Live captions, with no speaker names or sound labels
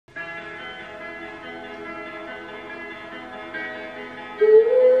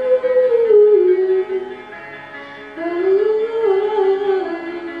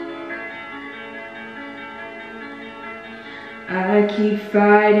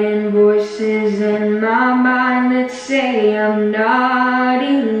fighting voices in my mind that say I'm not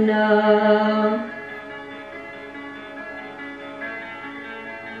enough.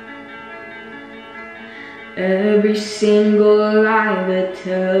 Every single lie that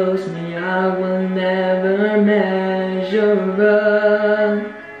tells me I will never measure up.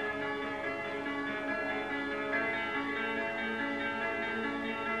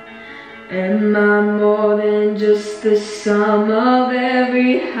 Am I more than just the sum of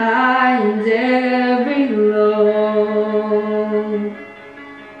every high and every low?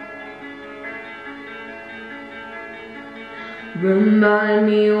 Remind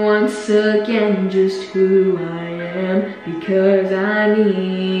me once again just who I am, because I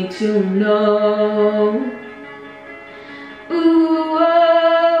need to know. Ooh,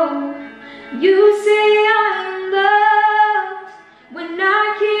 oh, you say I'm loved when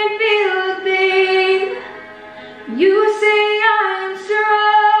I can't feel a thing. You say I'm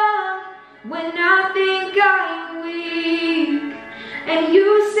strong when I think I'm weak. And you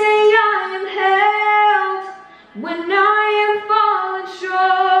say I'm held when I am falling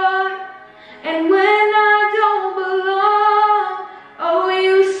short. And when I don't belong, oh,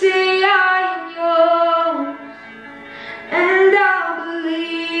 you say I am yours. And I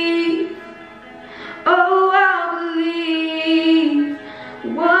believe, oh, I believe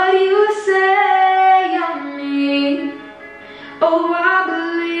what you say of me. Oh, I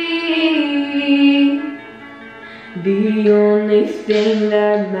believe. The only thing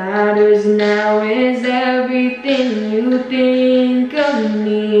that matters now is everything you think of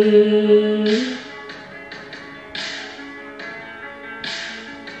me.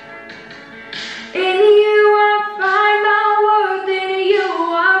 In you I find my worth, in you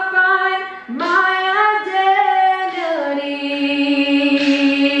I find my identity.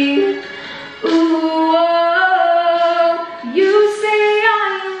 Ooh, oh, you say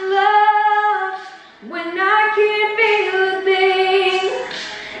I'm loved when I can't feel a thing.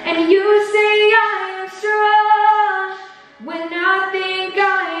 And you say I am strong when I think I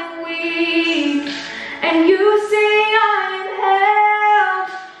am weak. And you say I am held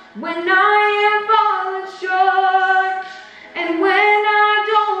when I am falling short. And when I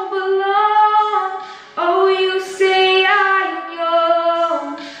don't belong, oh, you say I am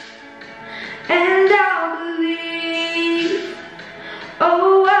yours. And I believe,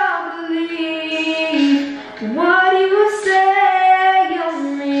 oh, I believe what you say of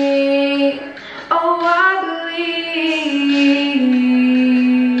me. Oh, I believe.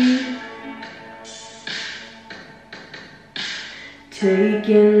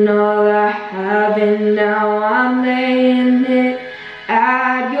 Taking all I have and now I'm laying it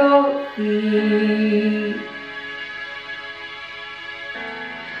at your feet.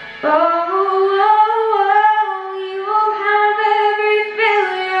 Oh, oh, oh, you'll have every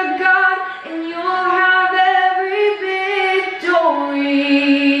failure, God, and you'll have every victory.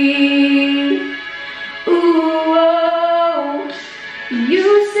 Ooh, oh, you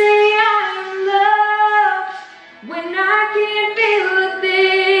say I'm loved when I can't feel a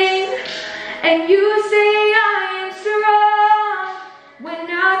thing. And you say I am strong when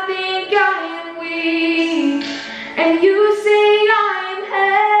I think I am weak. And you say I'm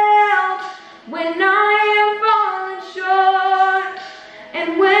held when I am falling short. And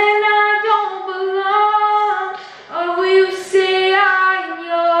when